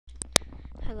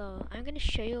Hello, I'm going to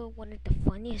show you one of the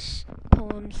funniest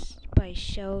poems by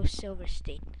Shel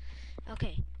Silverstein.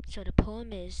 Okay, so the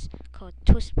poem is called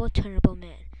Twistable Turnable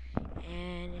Man,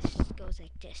 and it goes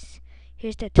like this.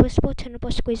 Here's the twistable,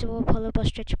 turnable, squeezable, pullable,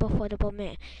 stretchable, foldable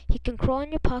man. He can crawl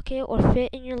in your pocket, or fit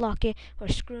in your locket, or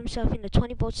screw himself in a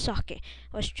 20-volt socket,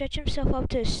 or stretch himself up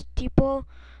to a steeple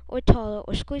or taller,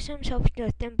 or squeeze himself into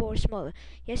a thimble or smaller.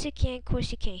 Yes, he can, of course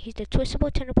he can. He's the twistable,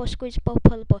 turnable, squeezable,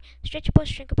 pullable, stretchable,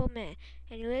 shrinkable man,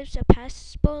 and he lives a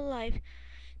passable life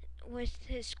with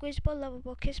his squeezable,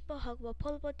 lovable, kissable, hugable,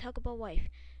 pullable, tugable wife.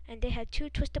 And they had two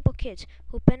twistable kids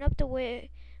who bent up the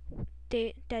way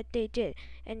they did,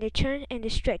 and they turn and they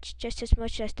stretch just as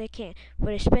much as they can. For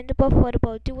the Bendable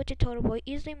Foldable, Do-what-you're-toldable,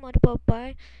 easily moldable,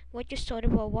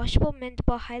 Buy-what-you're-toldable, Washable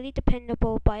Mendable, highly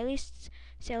dependable, Buyable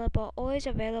Saleable, always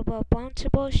available,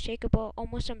 Bounceable Shakeable,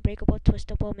 almost unbreakable,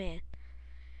 Twistable Man.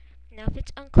 Now, if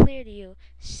it's unclear to you,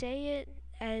 say it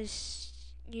as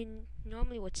you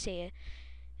normally would say it.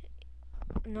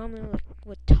 Normally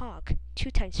would talk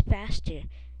 2 times faster,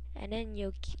 and then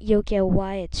you'll get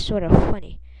why it's sort of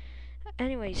funny.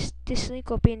 Anyways, this link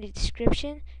will be in the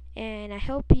description, and I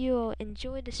hope you'll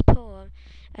enjoy this poem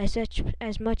as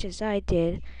much as I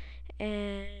did.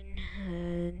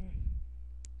 And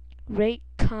rate,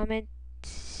 comment.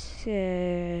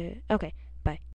 Okay, bye.